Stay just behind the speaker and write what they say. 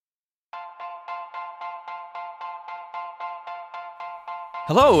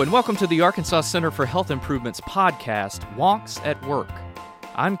Hello, and welcome to the Arkansas Center for Health Improvement's podcast, Wonks at Work.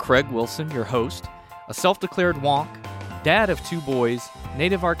 I'm Craig Wilson, your host, a self-declared wonk, dad of 2 boys,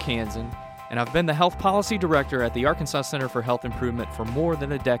 native Arkansan, and I've been the health policy director at the Arkansas Center for Health Improvement for more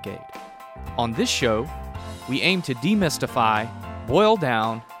than a decade. On this show, we aim to demystify, boil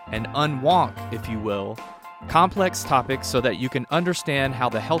down, and unwonk, if you will, complex topics so that you can understand how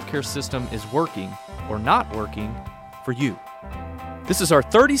the healthcare system is working or not working for you. This is our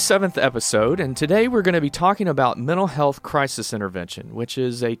 37th episode, and today we're going to be talking about mental health crisis intervention, which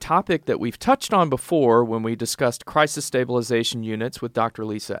is a topic that we've touched on before when we discussed crisis stabilization units with Dr.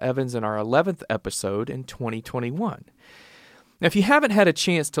 Lisa Evans in our 11th episode in 2021. Now, if you haven't had a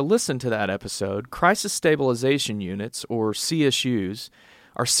chance to listen to that episode, crisis stabilization units, or CSUs,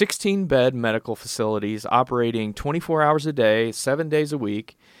 are 16-bed medical facilities operating 24 hours a day, 7 days a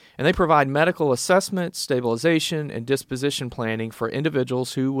week, and they provide medical assessment, stabilization, and disposition planning for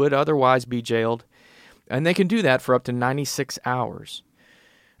individuals who would otherwise be jailed, and they can do that for up to 96 hours.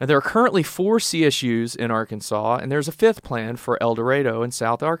 Now, there are currently 4 CSUs in Arkansas, and there's a 5th plan for El Dorado in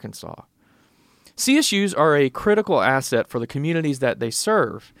South Arkansas. CSUs are a critical asset for the communities that they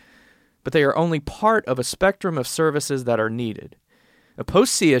serve, but they are only part of a spectrum of services that are needed. A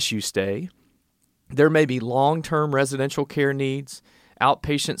post-CSU stay, there may be long-term residential care needs,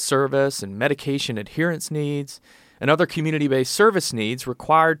 outpatient service and medication adherence needs, and other community-based service needs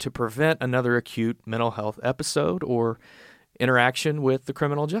required to prevent another acute mental health episode or interaction with the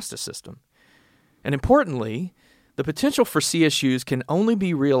criminal justice system. And importantly, the potential for CSUs can only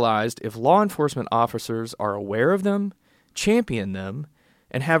be realized if law enforcement officers are aware of them, champion them,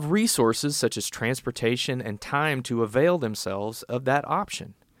 and have resources such as transportation and time to avail themselves of that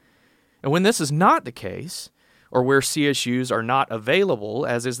option. And when this is not the case, or where CSUs are not available,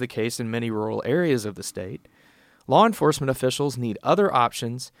 as is the case in many rural areas of the state, law enforcement officials need other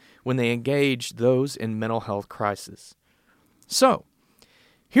options when they engage those in mental health crisis. So,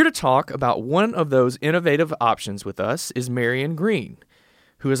 here to talk about one of those innovative options with us is Marion Green,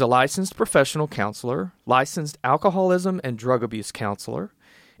 who is a licensed professional counselor, licensed alcoholism and drug abuse counselor,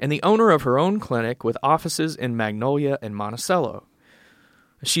 and the owner of her own clinic with offices in Magnolia and Monticello.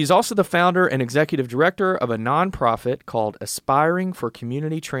 She's also the founder and executive director of a nonprofit called Aspiring for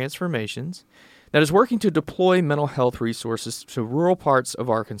Community Transformations that is working to deploy mental health resources to rural parts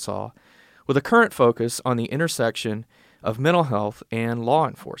of Arkansas with a current focus on the intersection of mental health and law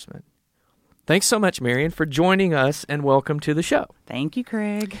enforcement. Thanks so much, Marion, for joining us, and welcome to the show. Thank you,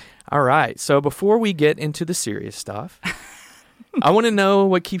 Craig. All right, so before we get into the serious stuff, I want to know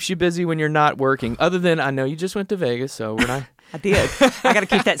what keeps you busy when you're not working, other than I know you just went to Vegas, so we're not... I did. I got to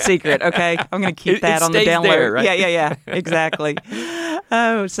keep that secret, okay? I'm going to keep that on the down low. There, right? Yeah, exactly.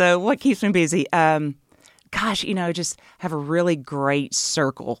 Oh, so what keeps me busy? Just have a really great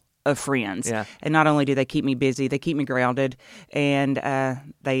circle of friends. Yeah. And not only do they keep me busy, they keep me grounded, and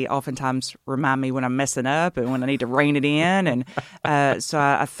they oftentimes remind me when I'm messing up and when I need to rein it in. And so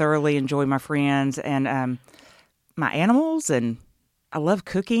I thoroughly enjoy my friends and my animals, and I love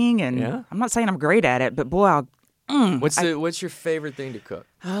cooking. And I'm not saying I'm great at it, but boy, What's your favorite thing to cook?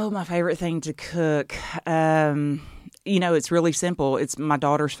 Oh, my favorite thing to cook. It's really simple. It's my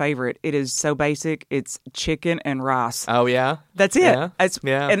daughter's favorite. It is so basic. It's chicken and rice. Oh, yeah? That's it.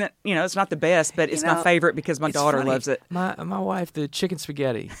 Yeah. And it's not the best, but it's my favorite because my daughter loves it. My wife, the chicken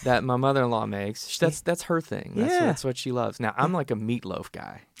spaghetti that my mother-in-law makes, that's her thing. That's what she loves. Now, I'm like a meatloaf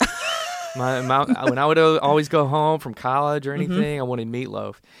guy. When I would always go home from college or anything, I wanted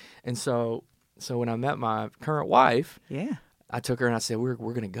meatloaf. And so when I met my current wife, I took her and I said, we're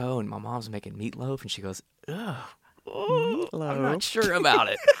going to go, and my mom's making meatloaf, and she goes, ugh, I'm not sure about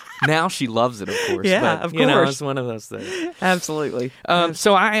it. Now she loves it, of course. Yeah, but, of course. It's one of those things. Absolutely.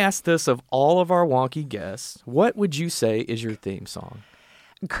 So I asked this of all of our wonky guests, what would you say is your theme song?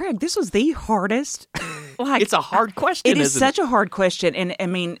 Craig, this was the hardest. It's a hard question, It is such a hard question. And, I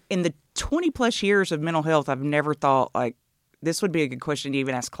mean, in the 20-plus years of mental health, I've never thought, this would be a good question to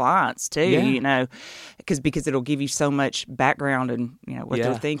even ask clients too, because it'll give you so much background and what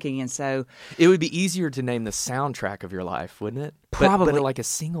they're thinking, and so it would be easier to name the soundtrack of your life, wouldn't it? Probably, but like a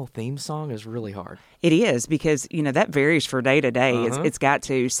single theme song is really hard. It is because that varies for day to day. It's got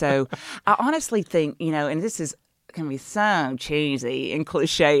to. So I honestly think and this is can be so cheesy and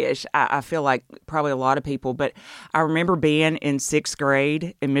cliche-ish. I feel like probably a lot of people, but I remember being in 6th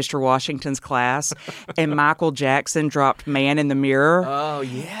grade in Mr. Washington's class, and Michael Jackson dropped Man in the Mirror. Oh,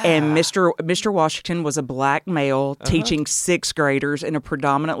 yeah. And Mr. Washington was a black male teaching 6th graders in a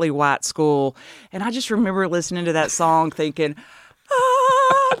predominantly white school. And I just remember listening to that song thinking,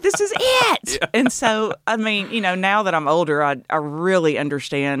 this is it. Yeah. And so, I mean, now that I'm older, I really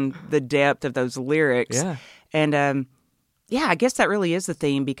understand the depth of those lyrics. Yeah. And, I guess that really is the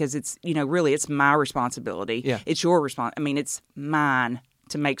theme because it's, really it's my responsibility. Yeah. It's your I mean, it's mine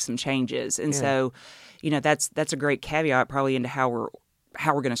to make some changes. And so, that's a great caveat probably into how we're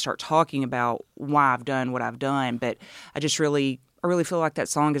going to start talking about why I've done what I've done. But I really feel like that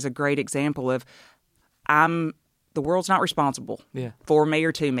song is a great example of the world's not responsible for me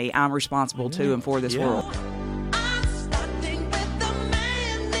or to me. I'm responsible to and for this world. I'm starting with the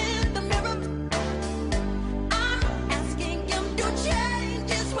man in the mirror. I'm asking him to change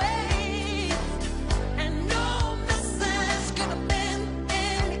his ways. And no message could have been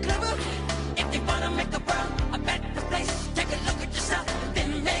any clearer. If you want to make the world a better place, take a look at yourself and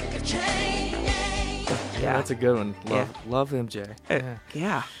then make a change. Yeah, that's a good one. Love MJ.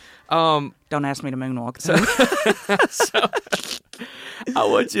 Yeah. Don't ask me to moonwalk. So I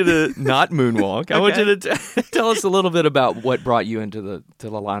want you to not moonwalk. Okay. I want you to tell us a little bit about what brought you into the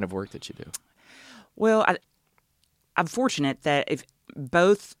line of work that you do. Well, I'm fortunate that if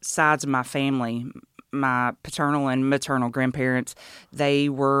both sides of my family, my paternal and maternal grandparents, they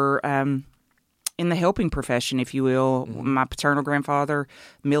were in the helping profession, if you will. Mm-hmm. My paternal grandfather,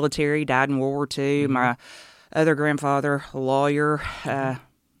 military, died in World War II. Mm-hmm. My other grandfather, lawyer,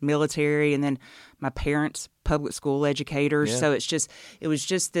 military, and then my parents, public school educators. Yeah. So it was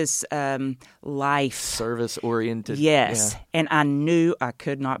just this life. Service oriented. Yes. Yeah. And I knew I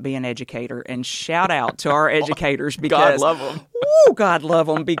could not be an educator. And shout out to our educators because God love them. Woo, God love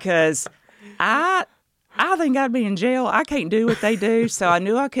them because I think I'd be in jail. I can't do what they do. So I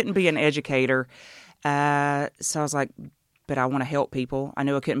knew I couldn't be an educator. So I was like, but I want to help people. I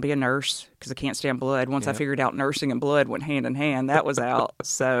knew I couldn't be a nurse because I can't stand blood. Once I figured out nursing and blood went hand in hand, that was out.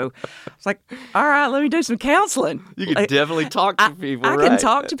 So I was like, all right, let me do some counseling. You can definitely talk to people, I can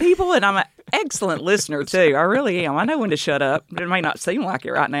talk to people, and I'm an excellent listener, too. I really am. I know when to shut up. It may not seem like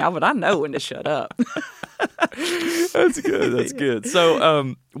it right now, but I know when to shut up. That's good. That's good.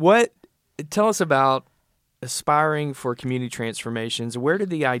 So tell us about Aspiring for Community Transformations. Where did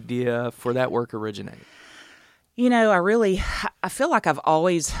the idea for that work originate? I feel like I've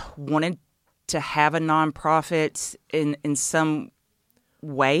always wanted to have a nonprofit in some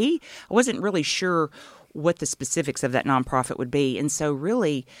way. I wasn't really sure what the specifics of that nonprofit would be. And so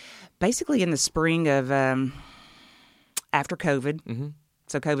really, basically in the spring of after COVID, mm-hmm.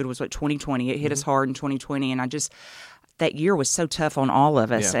 So COVID was 2020. It hit mm-hmm. us hard in 2020. And that year was so tough on all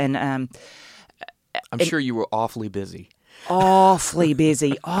of us. Yeah. And I'm sure you were awfully busy. Awfully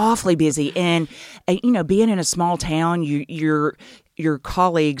busy. And being in a small town, your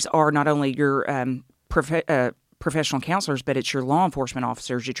colleagues are not only your professional counselors, but it's your law enforcement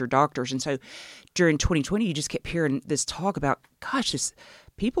officers, it's your doctors. And so during 2020, you just kept hearing this talk about, gosh,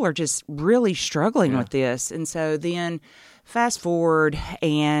 people are just really struggling with this. And so then fast forward,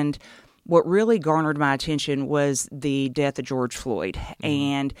 and what really garnered my attention was the death of George Floyd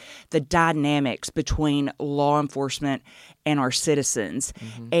and the dynamics between law enforcement and our citizens.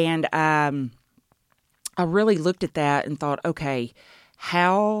 Mm-hmm. And I really looked at that and thought, okay,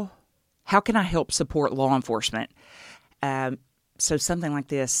 how can I help support law enforcement so something like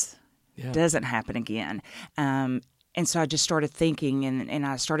this doesn't happen again? And so I just started thinking, and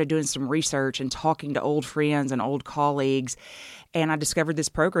I started doing some research and talking to old friends and old colleagues, and I discovered this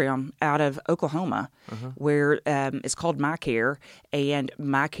program out of Oklahoma where it's called MyCare, and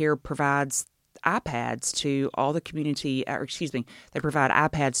MyCare provides iPads to all the community, they provide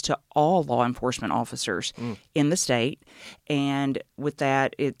iPads to all law enforcement officers in the state, and with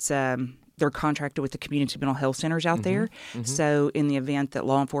that, it's they're contracted with the community mental health centers out there. Mm-hmm. So in the event that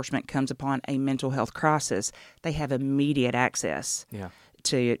law enforcement comes upon a mental health crisis, they have immediate access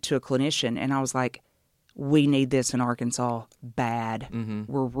to a clinician. And I was like, we need this in Arkansas bad. Mm-hmm.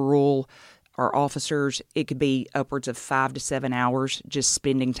 We're rural. Our officers, it could be upwards of 5 to 7 hours just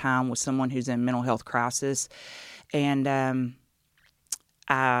spending time with someone who's in a mental health crisis. And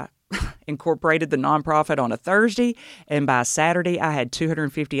I incorporated the nonprofit on a Thursday, and by Saturday I had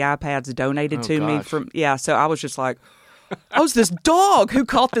 250 iPads donated to me so I was just like, I was this dog who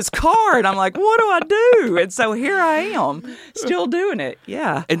caught this car, and I'm like, what do I do? And so here I am, still doing it.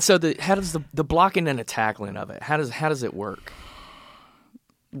 Yeah. And so how does the blocking and the tackling of it, how does it work?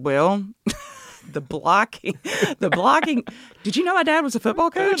 Well, the blocking. Did you know my dad was a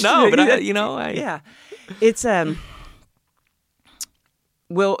football coach? No, but yeah. It's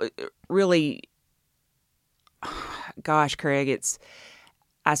well, really, gosh, Craig,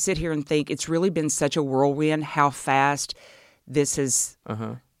 I sit here and think it's really been such a whirlwind how fast this has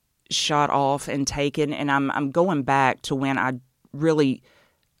shot off and taken. And I'm going back to when I really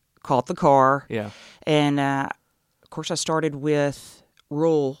caught the car. Yeah. And, of course, I started with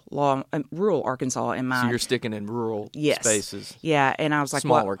rural Arkansas in mind. So you're sticking in rural Yes. spaces, Yeah, and I was like,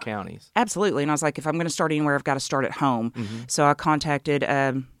 smaller well, counties. absolutely. And I was like, if I'm going to start anywhere, I've got to start at home. So I contacted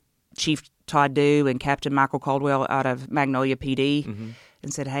Chief Todd Dew and Captain Michael Caldwell out of Magnolia PD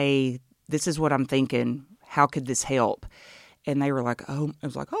and said, hey, this is what I'm thinking. How could this help? And they were like, oh, I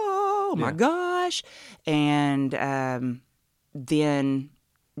was like, oh my gosh. And then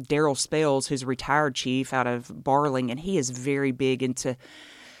Daryl Spells, who's a retired chief out of Barling, and he is very big into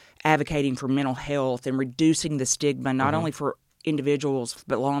advocating for mental health and reducing the stigma, not only for individuals,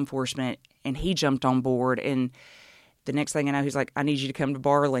 but law enforcement. And he jumped on board. And the next thing I know, he's like, I need you to come to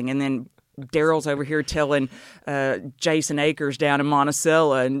Barling. And then Daryl's over here telling Jason Akers down in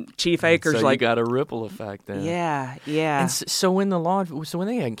Monticello, and Chief Akers So like, you got a ripple effect then. yeah. And so when when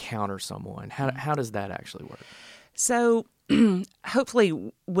they encounter someone, how does that actually work? So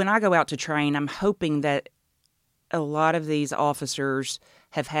hopefully when I go out to train, I'm hoping that a lot of these officers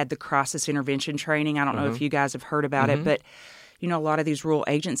have had the crisis intervention training. I don't know if you guys have heard about it, but a lot of these rural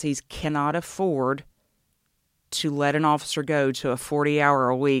agencies cannot afford to let an officer go to a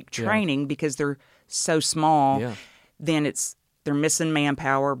 40-hour-a-week training because they're so small. Yeah. Then they're missing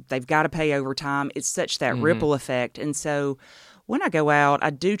manpower. They've got to pay overtime. It's such that ripple effect. And so when I go out,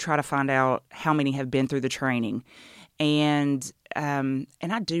 I do try to find out how many have been through the training. And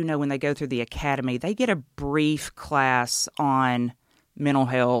I do know when they go through the academy, they get a brief class on mental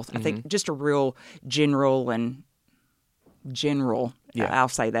health. I think just a real general, I'll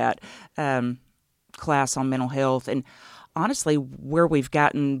say that, class on mental health. And honestly, where we've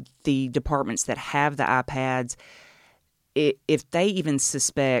gotten the departments that have the iPads, if they even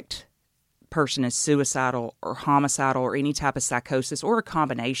suspect person is suicidal or homicidal or any type of psychosis or a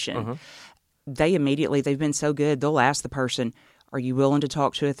combination, they've been so good, they'll ask the person, are you willing to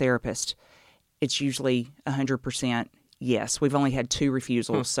talk to a therapist? It's usually 100% yes. We've only had 2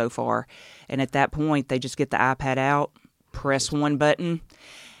 refusals so far. And at that point, they just get the iPad out, press one button,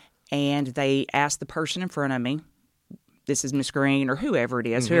 and they ask the person in front of me, this is Miss Green, or whoever it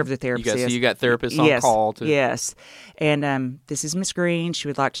is, whoever the therapist is. So you got therapists on call too. Yes. And this is Miss Green. She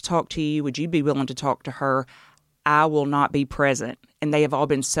would like to talk to you. Would you be willing to talk to her? I will not be present. And they have all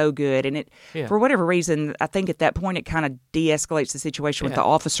been so good. And for whatever reason, I think at that point it kind of de-escalates the situation with the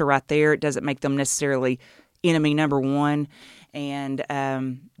officer right there. It doesn't make them necessarily enemy number one. And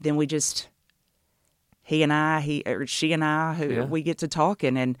then we just, she and I, we get to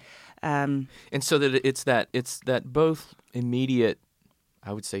talking. And so that it's that both immediate,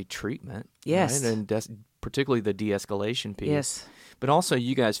 I would say, treatment. Yes. Right? And particularly the de-escalation piece. Yes. But also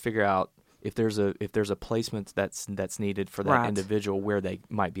you guys figure out if there's a placement that's needed for that individual where they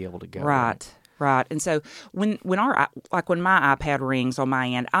might be able to go. Right. And so when my iPad rings on my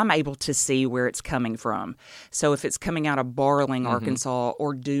end, I'm able to see where it's coming from. So if it's coming out of Barling, Arkansas,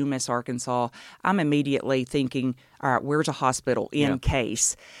 or Dumas, Arkansas, I'm immediately thinking, all right, where's a hospital in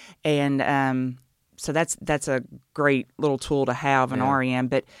case? And so that's a great little tool to have in REM.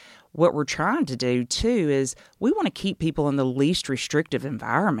 But what we're trying to do, too, is we want to keep people in the least restrictive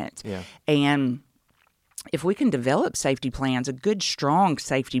environment. Yeah. And if we can develop safety plans, a good, strong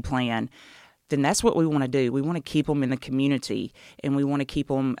safety plan, then that's what we want to do. We want to keep them in the community, and we want to keep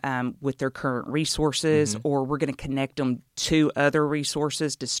them with their current resources, or we're going to connect them to other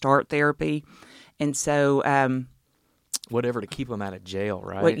resources to start therapy. And so whatever to keep them out of jail,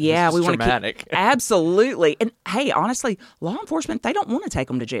 right? Well, yeah, This is we want to traumatic. Absolutely. And hey, honestly, law enforcement, they don't want to take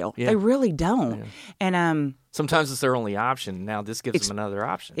them to jail. Yeah. They really don't. Yeah. And sometimes it's their only option. Now this gives them another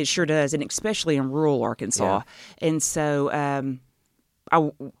option. it sure does, and especially in rural Arkansas. Yeah. And so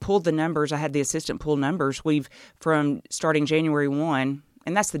I pulled the numbers. I had the assistant pull numbers. We've, from starting January 1,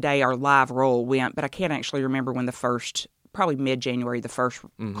 and that's the day our live roll went, but I can't actually remember when probably mid-January, the first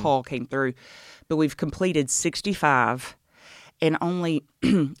call came through. But we've completed 65, and only,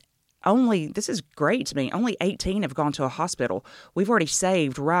 this is great to me, only 18 have gone to a hospital. We've already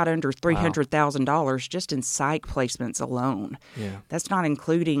saved right under $300,000 just in psych placements alone. Yeah. That's not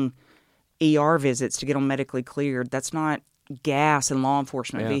including ER visits to get them medically cleared. That's not gas in law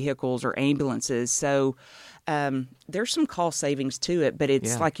enforcement vehicles or ambulances. So there's some cost savings to it, but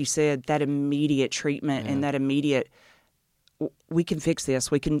it's like you said, that immediate treatment and that immediate, we can fix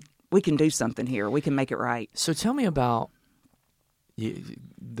this. We can do something here. We can make it right. So tell me about,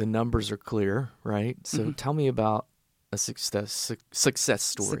 the numbers are clear, right? So tell me about a success story.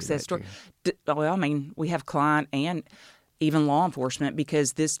 Success story. Well, I mean, we have client and even law enforcement,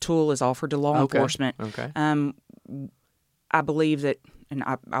 because this tool is offered to law enforcement. Okay. I believe that and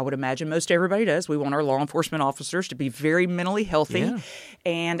I would imagine most everybody does. We want our law enforcement officers to be very mentally healthy. Yeah.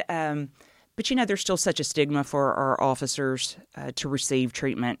 And but there's still such a stigma for our officers to receive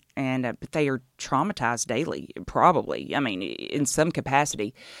treatment, and but they are traumatized daily, probably. I mean, in some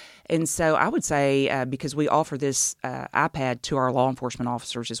capacity. And so I would say because we offer this iPad to our law enforcement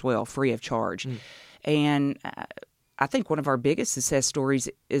officers as well, free of charge. And I think one of our biggest success stories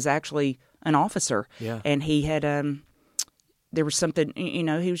is actually an officer. Yeah. And he had there was something,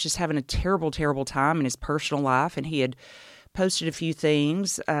 he was just having a terrible, terrible time in his personal life, and he had posted a few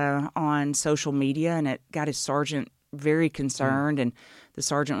things on social media, and it got his sergeant very concerned. And the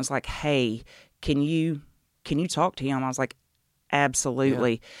sergeant was like, "Hey, can you talk to him?" I was like,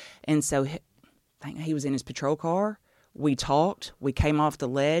 "Absolutely." Yeah. And so he was in his patrol car. We talked. We came off the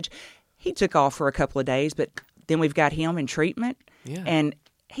ledge. He took off for a couple of days, but then we've got him in treatment, and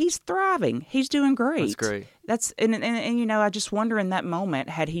he's thriving. He's doing great. That's great. And I just wonder in that moment,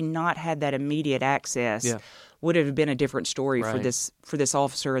 had he not had that immediate access, would it have been a different story for this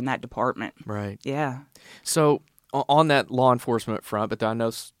officer in that department. Right. Yeah. So on that law enforcement front, but I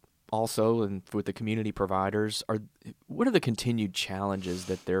know also, and with the community providers, what are the continued challenges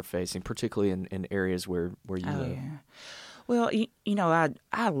that they're facing, particularly in areas where you live? Yeah. Well,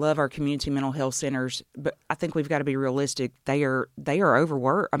 I love our community mental health centers, but I think we've got to be realistic. They are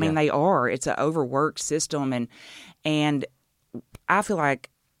overworked. I mean, they are. It's an overworked system, and I feel like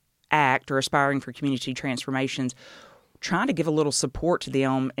ACT, or Aspiring for Community Transformations, trying to give a little support to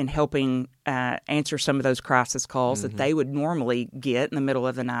them in helping answer some of those crisis calls that they would normally get in the middle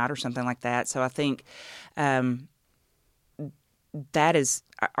of the night or something like that. So I think that is,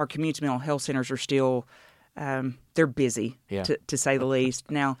 our community mental health centers are still, they're busy, to say the least.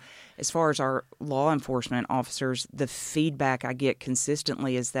 Now, as far as our law enforcement officers, the feedback I get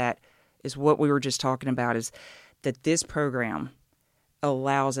consistently is what we were just talking about, is that this program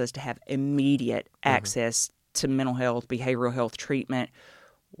allows us to have immediate access to mental health, behavioral health treatment,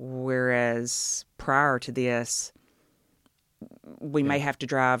 whereas prior to this, we may have to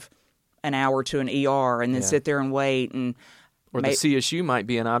drive an hour to an ER and then sit there and wait. Or the CSU might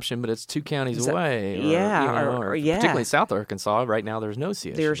be an option, but it's 2 counties away. Or particularly South Arkansas, right now there's no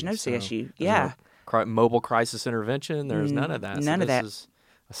CSU. There's no CSU, yeah. Mobile crisis intervention, there's none of that. This is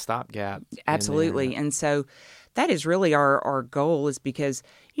a stopgap. Absolutely. And so that is really our goal, is because,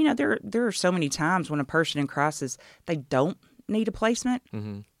 there are so many times when a person in crisis, they don't need a placement.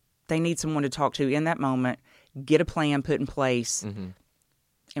 They need someone to talk to in that moment, get a plan put in place,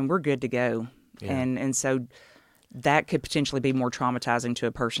 and we're good to go. Yeah. And so that could potentially be more traumatizing to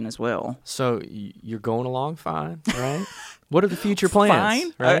a person as well. So you're going along fine, right? What are the future plans?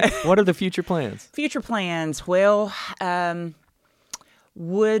 Fine. Right? What are the future plans? Future plans. Well,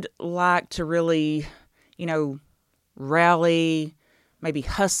 would like to really, rally, maybe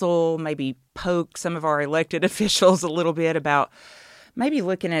hustle, maybe poke some of our elected officials a little bit about maybe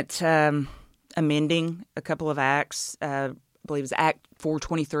looking at amending a couple of acts. I believe it's Act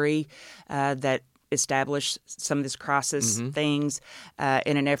 423 that established some of this crisis things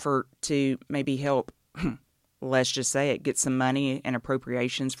in an effort to maybe help, let's just say it, get some money and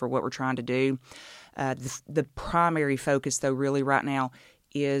appropriations for what we're trying to do. The primary focus, though, really right now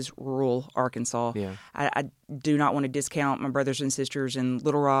is rural Arkansas. Yeah. I do not want to discount my brothers and sisters in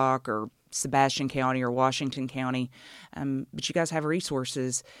Little Rock or Sebastian County or Washington County, but you guys have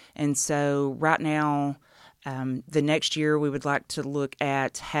resources. And so right now, the next year, we would like to look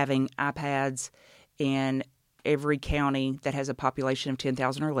at having iPads in every county that has a population of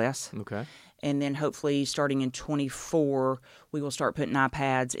 10,000 or less. Okay. And then hopefully starting in 24, we will start putting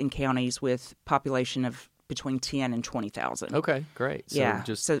iPads in counties with population of between 10 and 20,000. Okay, great. So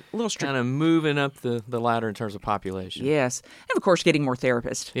just a little kind of moving up the ladder in terms of population. Yes. And of course, getting more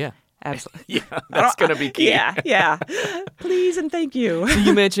therapists. Yeah. Absolutely. Yeah, that's going to be key. Yeah. Please and thank you.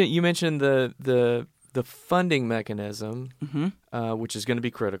 So you mentioned the funding mechanism, which is going to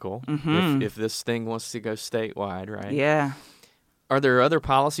be critical if this thing wants to go statewide, right? Yeah. Are there other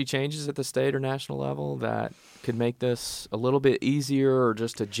policy changes at the state or national level that could make this a little bit easier, or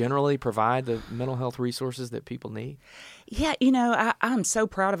just to generally provide the mental health resources that people need? Yeah, I'm so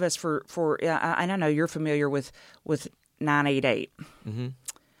proud of us for and I know you're familiar with 988. Mm-hmm.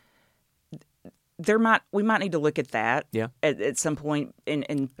 We might need to look at that at some point.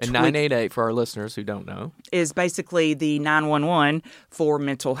 And 988, for our listeners who don't know, is basically the 911 for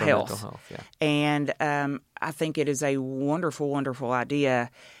mental health. Mental health, yeah. And I think it is a wonderful, wonderful idea.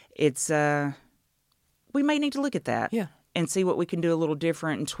 It's we may need to look at that, and see what we can do a little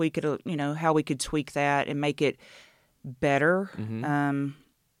different and tweak it. How we could tweak that and make it better,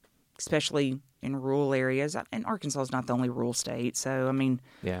 especially in rural areas. And Arkansas is not the only rural state. So, I mean,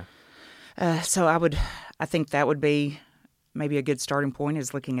 Yeah. so I think that would be maybe a good starting point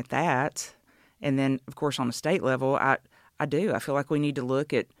is looking at that. And then, of course, on the state level, I feel like we need to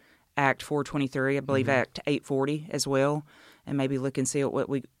look at Act 423, I believe Act 840 as well, and maybe look and see at what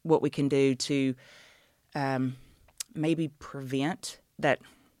we can do to maybe prevent that.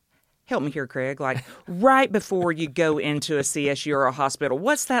 Help me here, Craig. Like right before you go into a CSU or a hospital,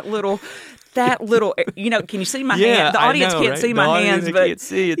 what's that little? You know, can you see my hand? The audience can't see my hands, but can't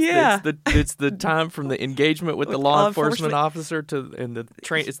see. It's the time from the engagement with the law enforcement officer to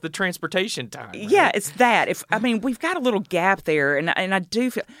it's the transportation time. Right? Yeah, it's that. We've got a little gap there, and I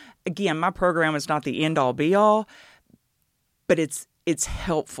do feel again, my program is not the end all be all, but it's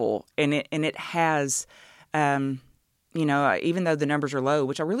helpful, and it has. You know, even though the numbers are low,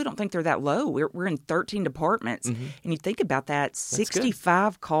 which I really don't think they're that low, we're in 13 departments, and you think about that,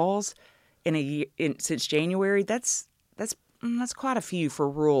 65 calls in a year since January. That's quite a few for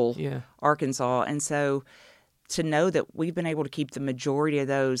rural Arkansas, and so to know that we've been able to keep the majority of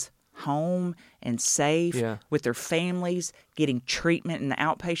those home and safe with their families, getting treatment in the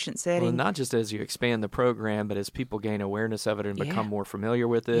outpatient setting. Well, not just as you expand the program, but as people gain awareness of it and become more familiar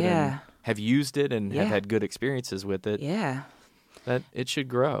with it and have used it and have had good experiences with it. Yeah. That it should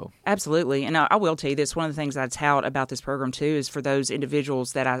grow. Absolutely. And I will tell you this, one of the things I tout about this program too is for those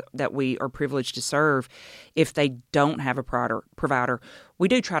individuals that we are privileged to serve, if they don't have a provider, we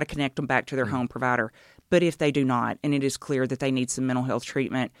do try to connect them back to their home provider. But if they do not, and it is clear that they need some mental health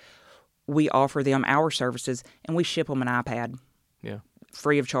treatment, we offer them our services, and we ship them an iPad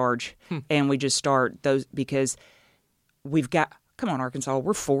free of charge. And we just start those because we've got, come on, Arkansas,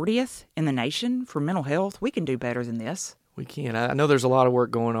 we're 40th in the nation for mental health. We can do better than this. We can. I know there's a lot of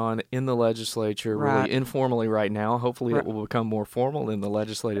work going on in the legislature, really informally right now. Hopefully it will become more formal in the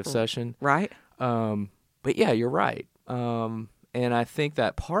legislative session. Right. But yeah, you're right. And I think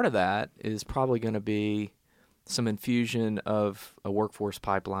that part of that is probably going to be some infusion of a workforce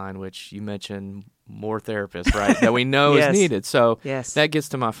pipeline, which you mentioned more therapists, right, that we know is needed. So that gets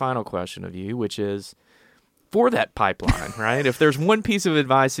to my final question of you, which is for that pipeline, right? If there's one piece of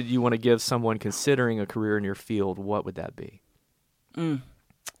advice that you want to give someone considering a career in your field, what would that be?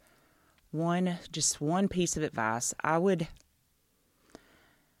 Just one piece of advice. I would,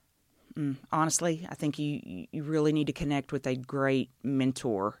 honestly, I think you really need to connect with a great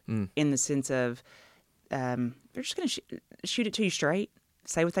mentor in the sense of they're just going to shoot it to you straight,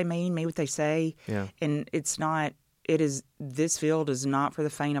 say what they mean what they say. Yeah. And this field is not for the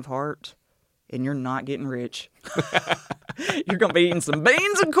faint of heart, and you're not getting rich. You're going to be eating some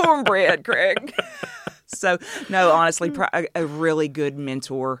beans and cornbread, Craig. So, no, honestly, a really good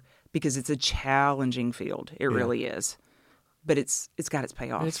mentor, because it's a challenging field. It really is. But it's got its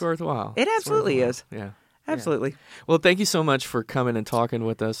payoff. It's worthwhile. It absolutely is. Yeah. Absolutely. Yeah. Well, thank you so much for coming and talking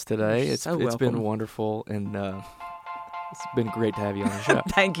with us today. It's been wonderful, and it's been great to have you on the show.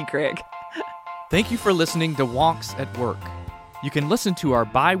 Thank you, Craig. Thank you for listening to Wonks at Work. You can listen to our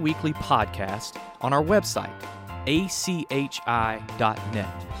bi-weekly podcast on our website, achi.net.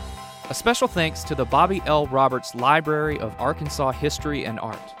 A special thanks to the Bobby L. Roberts Library of Arkansas History and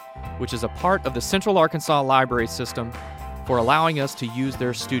Art, which is a part of the Central Arkansas Library System, for allowing us to use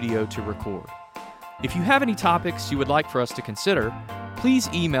their studio to record. If you have any topics you would like for us to consider, please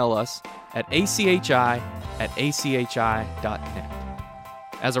email us at achi@achi.net.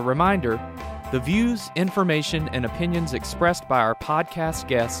 As a reminder, the views, information, and opinions expressed by our podcast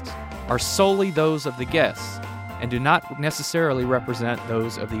guests are solely those of the guests and do not necessarily represent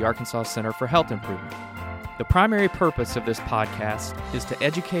those of the Arkansas Center for Health Improvement. The primary purpose of this podcast is to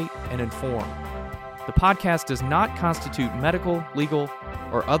educate and inform. The podcast does not constitute medical, legal,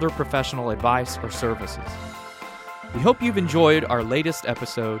 or other professional advice or services. We hope you've enjoyed our latest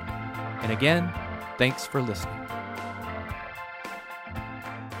episode, and again, thanks for listening.